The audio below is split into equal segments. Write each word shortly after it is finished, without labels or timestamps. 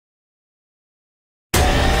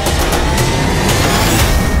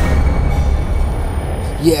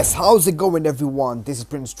Yes, how's it going everyone? This is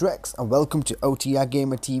Prince Drex and welcome to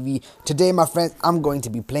OTRgamerTV. Today my friends, I'm going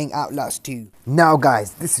to be playing Outlast 2. Now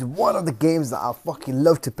guys, this is one of the games that I fucking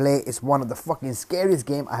love to play. It's one of the fucking scariest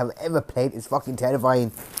games I have ever played. It's fucking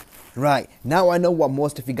terrifying. Right, now I know what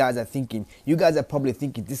most of you guys are thinking. You guys are probably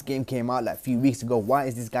thinking this game came out like a few weeks ago. Why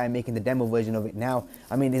is this guy making the demo version of it now?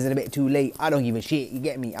 I mean, is it a bit too late? I don't give a shit, you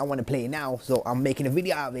get me? I want to play it now, so I'm making a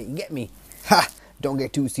video out of it, you get me? Ha! Don't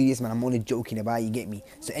get too serious, man. I'm only joking about it, you get me?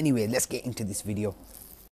 So anyway, let's get into this video.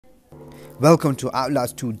 Welcome to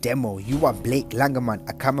Outlast 2 demo. You are Blake Langerman,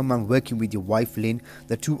 a cameraman working with your wife Lynn.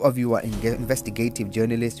 The two of you are investigative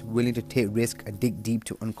journalists willing to take risks and dig deep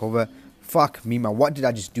to uncover. Fuck me, man. What did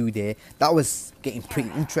I just do there? That was getting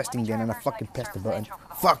pretty interesting then, and I fucking pressed the button.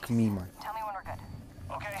 Fuck me, man. Tell me when we're good.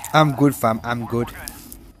 Okay. I'm good, fam. I'm good. 2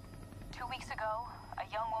 weeks ago, a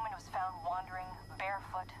young woman was found wandering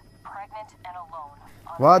barefoot, pregnant, and alone.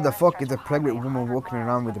 Why the fuck is a pregnant woman walking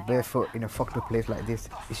around with a barefoot in a fucked up place like this?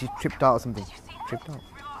 Is she tripped out or something? Tripped out?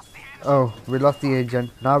 Oh, we lost the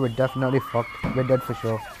agent. Now we're definitely fucked. We're dead for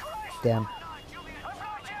sure. Damn.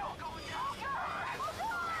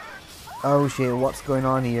 Oh shit, what's going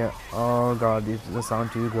on here? Oh god, this doesn't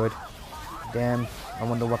sound too good. Damn, I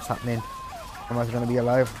wonder what's happening. Am I gonna be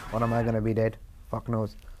alive or am I gonna be dead? Fuck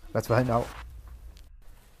knows. Let's find out.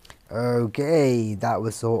 Okay, that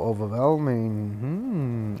was so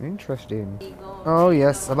overwhelming. Interesting. Oh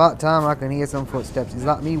yes, about time I can hear some footsteps. Is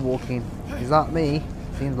that me walking? Is that me?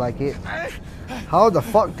 Seems like it. How the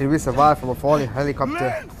fuck did we survive from a falling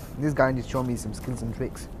helicopter? This guy needs to show me some skills and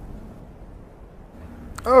tricks.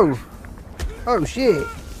 Oh! Oh shit!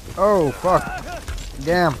 Oh fuck!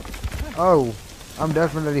 Damn! Oh! I'm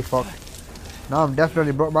definitely fucked. Now I'm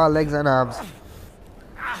definitely broke my legs and arms.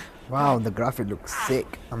 Wow, the graphic looks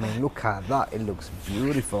sick. I mean, look at that. It looks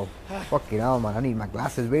beautiful. Fucking hell, man. I need my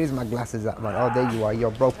glasses. Where's my glasses at, man? Oh, there you are. Yo,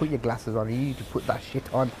 bro, put your glasses on. You need to put that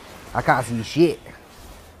shit on. I can't see shit.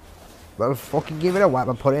 Well, fucking give it a wipe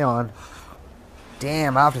and put it on.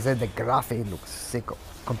 Damn, I have to say the graphic looks sick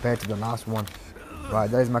compared to the last one. Right,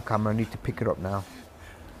 there's my camera. I need to pick it up now.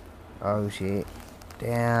 Oh, shit.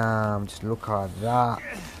 Damn, just look at that.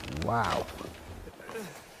 Wow.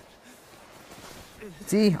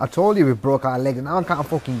 See, I told you we broke our legs and now I can't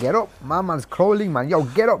fucking get up. My man's crawling, man. Yo,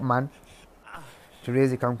 get up, man. To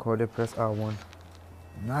raise the camcorder, press R1.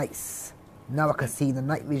 Nice. Now I can see the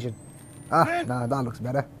night vision. Ah, nah, that looks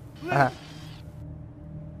better.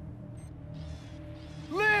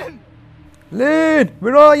 Lynn! Lynn,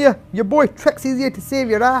 where are you? Your boy Trex is here to save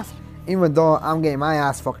your ass. Even though I'm getting my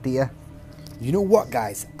ass fucked here. You know what,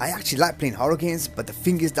 guys? I actually like playing horror games, but the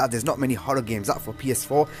thing is that there's not many horror games out for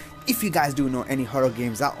PS4. If you guys do know any horror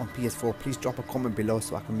games out on PS4, please drop a comment below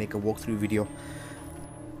so I can make a walkthrough video.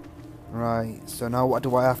 Right, so now what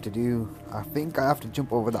do I have to do? I think I have to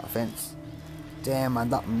jump over that fence. Damn,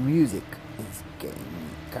 man, that music is getting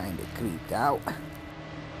me kind of creeped out.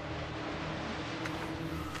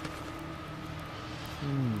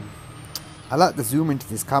 I like the zoom into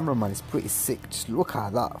this camera, man. It's pretty sick. Just look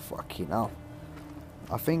at that. Fucking hell.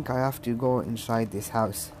 I think I have to go inside this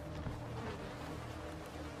house.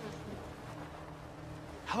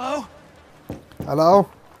 Hello? Hello?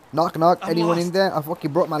 Knock knock. I'm Anyone lost. in there? I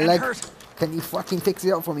fucking broke my And leg. hurt. Can you fucking fix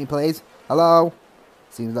it up for me, please? Hello?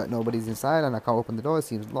 Seems like nobody's inside and I can't open the door. It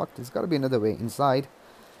seems locked. There's got to be another way inside.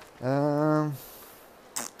 Nah,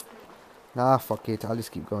 fuck it. I'll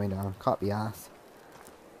just keep going down. Can't be arsed.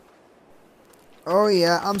 Oh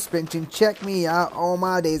yeah, I'm sprinting. Check me out. All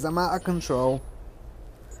my days, I'm out of control.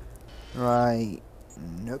 Right.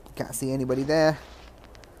 Nope, can't see anybody there.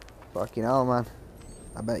 Fucking hell, man.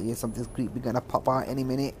 I bet you something's creepy gonna pop out any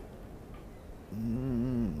minute. I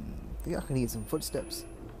think I can hear some footsteps.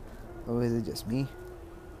 Or is it just me?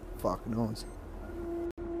 Fuck knows.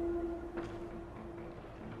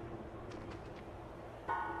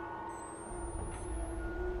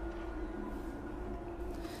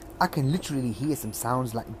 I can literally hear some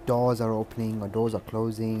sounds like doors are opening or doors are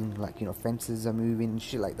closing, like, you know, fences are moving and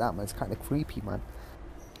shit like that, man. It's kind of creepy, man.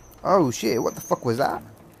 Oh shit, what the fuck was that?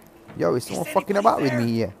 Yo, is someone fucking about with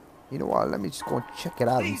me here? You know what, let me just go and check it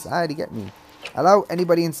out inside to get me. Hello,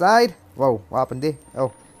 anybody inside? Whoa, what happened there?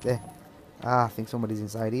 Oh, there. Ah, I think somebody's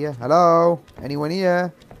inside here. Hello, anyone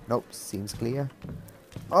here? Nope, seems clear.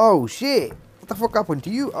 Oh shit, what the fuck happened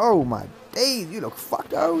to you? Oh my days, you look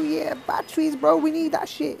fucked. Oh yeah, batteries, bro, we need that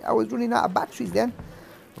shit. I was running out of batteries then.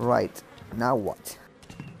 Right, now what?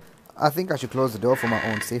 I think I should close the door for my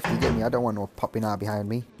own safety. Get me? I don't want no popping out behind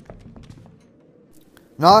me.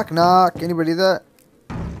 Knock knock, anybody there?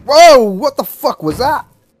 Whoa, what the fuck was that?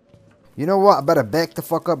 You know what? I better back the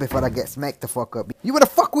fuck up before I get smacked the fuck up. You wanna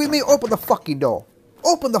fuck with me? Open the fucking door.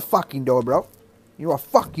 Open the fucking door, bro. You know what?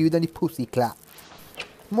 Fuck you, then you pussy clap.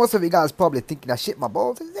 Most of you guys probably thinking I shit my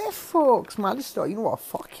balls. They're fucks, man. This stuff, you know what?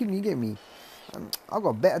 Fuck him, you get me? I've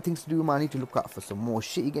got better things to do, man. I need to look out for some more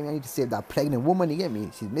shit, you get me? I need to save that pregnant woman, you get me?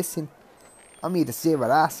 She's missing. I need to save her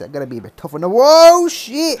ass. I gotta be a bit tougher. Whoa,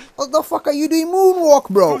 shit! What the fuck are you doing moonwalk,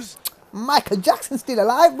 bro? Michael Jackson's still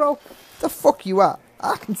alive, bro. The fuck you at?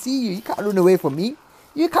 I can see you. You can't run away from me.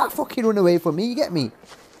 You can't fucking run away from me, you get me?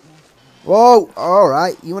 Whoa,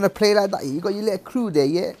 alright. You wanna play like that? You got your little crew there,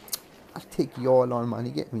 yeah? I'll take you all on, man,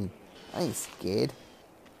 you get me? I ain't scared.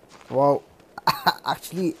 Whoa.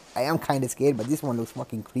 Actually, I am kind of scared, but this one looks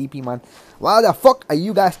fucking creepy, man. Why the fuck are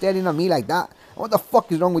you guys staring at me like that? What the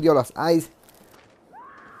fuck is wrong with your eyes?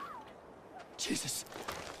 Jesus.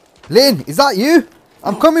 Lynn, is that you?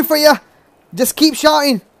 I'm coming for you. Just keep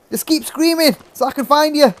shouting. Just keep screaming so I can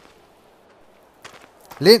find you.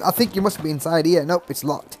 Lynn, I think you must be inside here. Nope, it's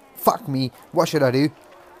locked. Fuck me. What should I do?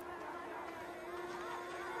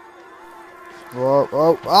 Whoa,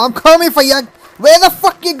 whoa. I'm coming for you. Where the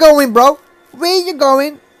fuck you going, bro? Where you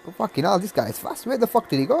going? Oh, fucking hell, this guy is fast. Where the fuck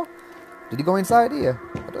did he go? Did he go inside here?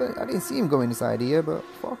 I didn't see him go inside here, but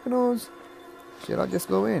fucking knows. Should I just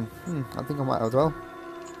go in? I think I might as well.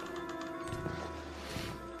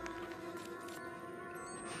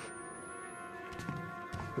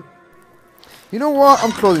 You know what?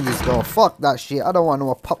 I'm closing this door. Fuck that shit. I don't want no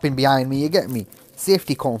one popping behind me. You get me?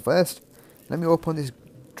 Safety come first. Let me open this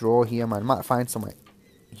drawer here, man. Might find something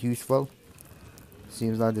useful.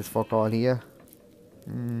 Seems like there's fuck all here.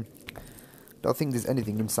 Don't think there's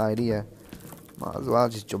anything inside here. Might as well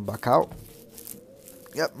just jump back out.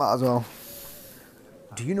 Yep, might as well.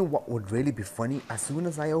 Do you know what would really be funny? As soon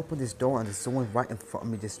as I open this door and there's someone right in front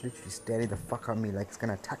of me just literally staring the fuck at me like it's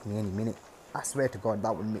gonna attack me any minute. I swear to God,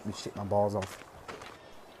 that would make me shit my balls off.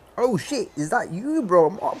 Oh shit, is that you, bro?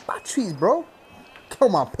 More batteries, bro.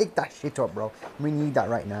 Come on, pick that shit up, bro. We need that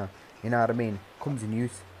right now. You know what I mean? Comes in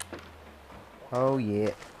use. Oh yeah,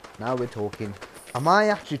 now we're talking. Am I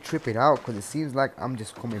actually tripping out? Because it seems like I'm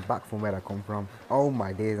just coming back from where I come from. Oh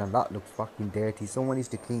my days, and that looks fucking dirty. Someone needs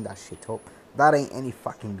to clean that shit up. That ain't any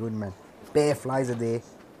fucking good, man. Bare flies are there.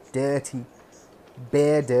 Dirty.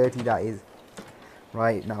 Bare dirty, that is.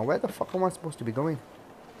 Right, now where the fuck am I supposed to be going?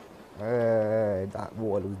 That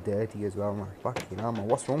water looks dirty as well, man. Fucking hell, man.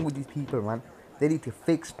 What's wrong with these people, man? They need to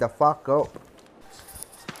fix the fuck up.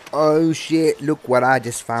 Oh shit, look what I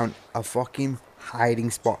just found. A fucking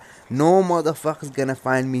hiding spot. No motherfucker's gonna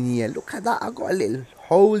find me here. Look at that. I got a little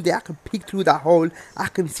hole there. I can peek through that hole. I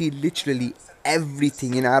can see literally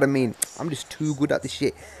everything, you know what I mean? I'm just too good at this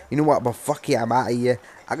shit. You know what? But fuck it, I'm out of here.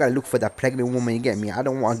 I gotta look for that pregnant woman, you get me? I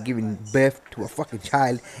don't want giving birth to a fucking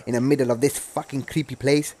child in the middle of this fucking creepy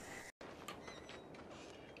place.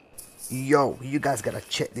 Yo, you guys gotta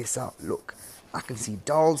check this out. Look, I can see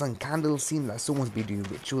dolls and candles. Seems like someone's been doing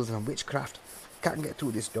rituals and witchcraft. Can't get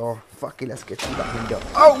through this door. Fuck it, let's get through that window.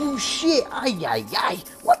 Oh shit! Ay ay ay!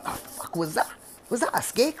 What the fuck was that? Was that a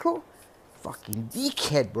scarecrow? Fucking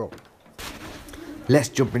dickhead, bro. Let's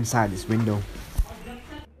jump inside this window.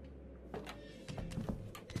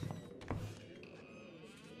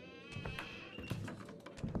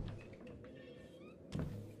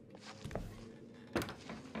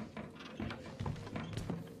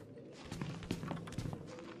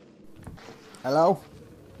 Hello?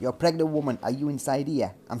 You're a pregnant woman. Are you inside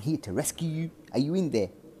here? I'm here to rescue you. Are you in there?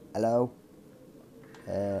 Hello?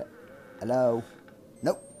 Hello?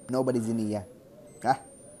 Nope. Nobody's in here. Ah.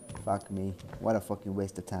 Fuck me. What a fucking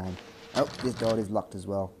waste of time. Oh, this door is locked as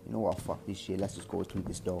well. You know what? Fuck this shit. Let's just go through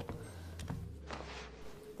this door.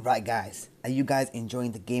 Right, guys. Are you guys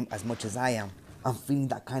enjoying the game as much as I am? I'm feeling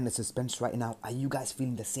that kind of suspense right now. Are you guys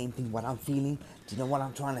feeling the same thing what I'm feeling? Do you know what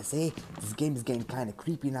I'm trying to say? This game is getting kind of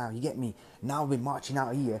creepy now, you get me? Now we're marching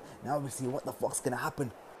out here. Now we see what the fuck's gonna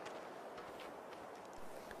happen.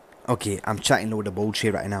 Okay, I'm chatting load of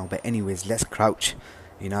bullshit right now, but anyways, let's crouch.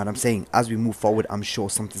 You know what I'm saying? As we move forward, I'm sure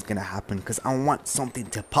something's gonna happen, because I want something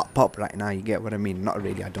to pop up right now, you get what I mean? Not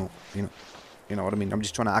really, I don't, you know what I mean? I'm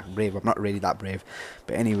just trying to act brave. I'm not really that brave.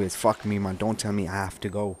 But anyways, fuck me, man. Don't tell me I have to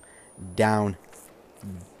go down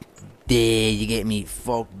there, you get me?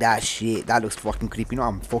 Fuck that shit. That looks fucking creepy. You know,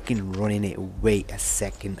 I'm fucking running it. Wait a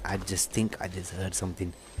second. I just think I just heard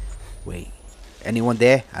something. Wait. Anyone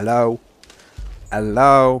there? Hello?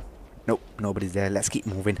 Hello? Nope, nobody's there. Let's keep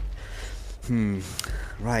moving.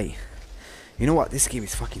 Right. You know what? This game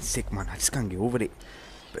is fucking sick, man. I just can't get over it.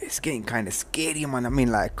 But it's getting kind of scary, man. I mean,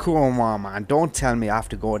 like, come on, man. Don't tell me I have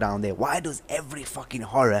to go down there. Why does every fucking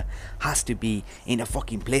horror has to be in a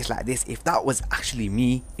fucking place like this? If that was actually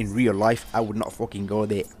me in real life, I would not fucking go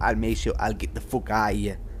there. I'll make sure I'll get the fuck out of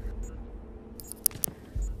here.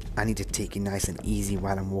 I need to take it nice and easy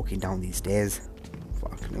while I'm walking down these stairs.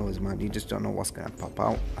 Fuck knows, man. You just don't know what's gonna pop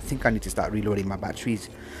out. I think I need to start reloading my batteries,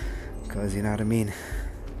 because you know what I mean,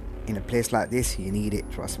 in a place like this you need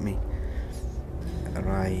it, trust me.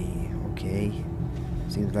 Right, okay,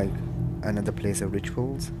 seems like another place of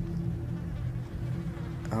rituals.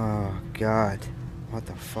 Oh god, what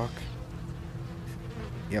the fuck.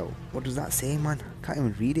 Yo, what does that say, man? Can't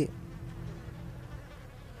even read it.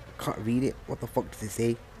 Can't read it. What the fuck does it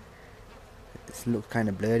say? This looks kind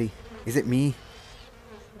of blurry. Is it me?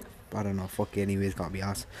 I don't know. Fuck it. Anyways, can't be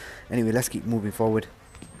asked. Anyway, let's keep moving forward.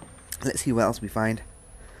 Let's see what else we find.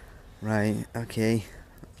 Right. Okay.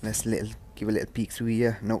 Let's give a little peek through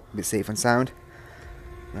here. Nope. A bit safe and sound.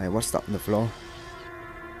 Right. What's that on the floor?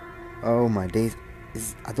 Oh my days.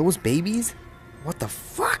 Are those babies? What the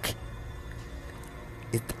fuck?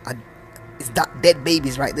 Is that dead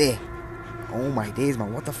babies right there? Oh my days,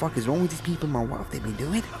 man. What the fuck is wrong with these people, man? What have they been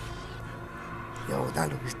doing? Yo, that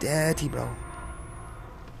looks dirty, bro.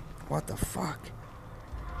 What the fuck?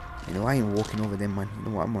 You know, I ain't walking over them, man. You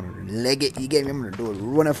know what? I'm gonna leg it. You get me? I'm gonna do a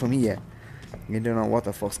runner from here. You don't know what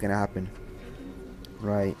the fuck's gonna happen.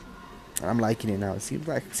 Right. I'm liking it now. See,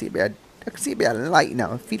 I can see a bit of light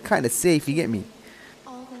now. I feel kind of safe. You get me?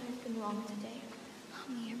 All that has been wrong today. Help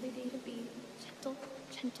me every day to be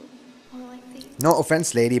gentle, more like these. No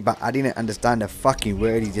offense, lady, but I didn't understand a fucking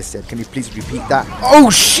word he just said. Can you please repeat that? Oh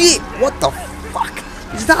shit! What the fuck?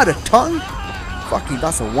 Is that a tongue? Fucking,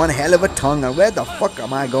 that's a one hell of a tongue. And where the fuck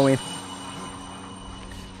am I going?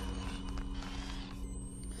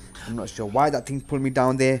 I'm not sure why that thing pulled me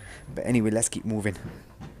down there. But anyway, let's keep moving.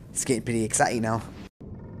 It's getting pretty exciting now.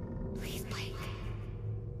 Please, Blake.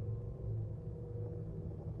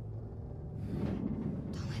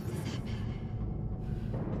 Don't let this happen.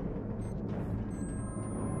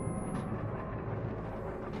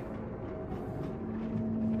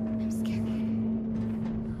 I'm scared.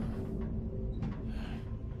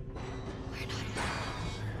 We're not alone.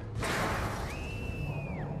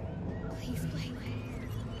 Please, Blake.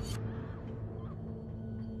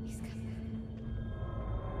 He's coming.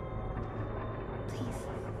 Please.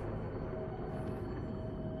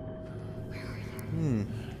 Where are you?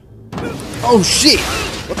 Oh shit!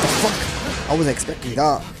 What the fuck? I wasn't expecting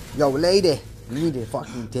that. Yo, lady, you need to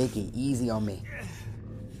fucking take it easy on me.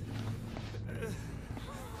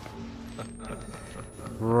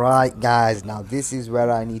 Right, guys, now this is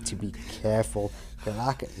where I need to be careful. Because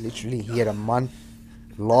I can literally hear a man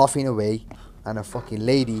laughing away and a fucking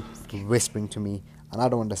lady whispering to me. And I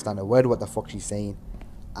don't understand a word what the fuck she's saying.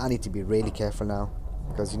 I need to be really careful now.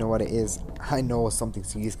 Because you know what it is? I know something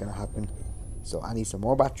serious is going to happen. So I need some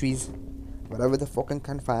more batteries. Whatever the fuck I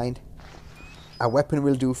can find. A weapon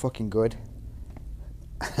will do fucking good.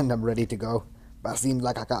 And I'm ready to go. But it seems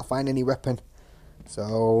like I can't find any weapon.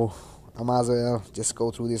 So I might as well just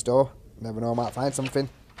go through this door. Never know, I might find something.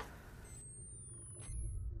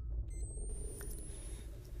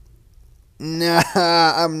 Nah,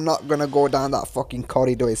 I'm not gonna go down that fucking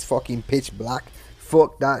corridor. It's fucking pitch black.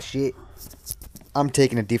 Fuck that shit. I'm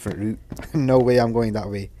taking a different route. No way I'm going that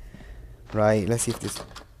way. Right, let's see if this...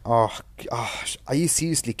 Oh, gosh. Are you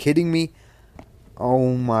seriously kidding me?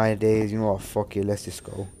 Oh my days. You know what? Fuck it. Let's just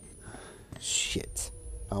go. Shit.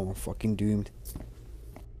 I'm fucking doomed.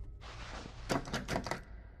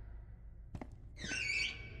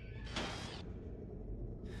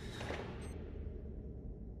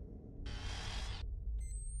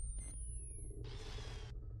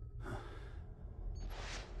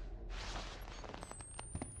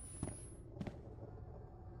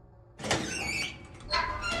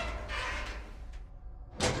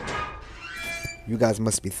 You guys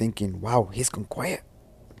must be thinking, wow, he's gone quiet.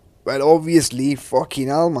 Well, obviously, fucking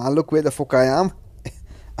hell, man. Look where the fuck I am.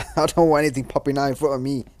 I don't want anything popping out in front of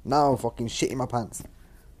me. Now I'm fucking shitting my pants.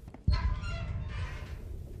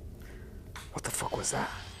 What the fuck was that?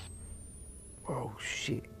 Oh,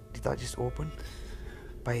 shit. Did that just open?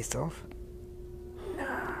 By itself?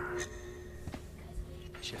 Nah.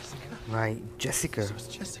 Jessica? Right, Jessica. So it's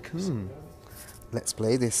Jessica. Let's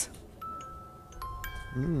play this.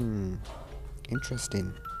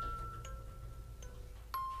 Interesting.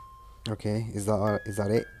 Okay, is that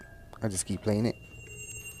it? I just keep playing it.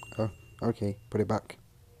 Oh, okay, put it back.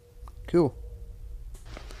 Cool.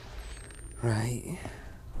 Right.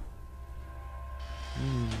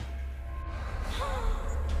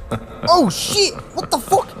 Oh shit! What the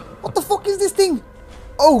fuck? What the fuck is this thing?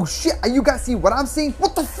 Oh shit, are you guys seeing what I'm seeing?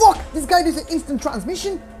 What the fuck? This guy does an instant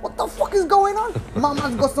transmission? What the fuck is going on? My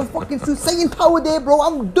man's got some fucking Saiyan power there, bro.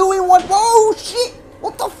 I'm doing one. Oh shit!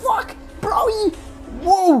 What the fuck?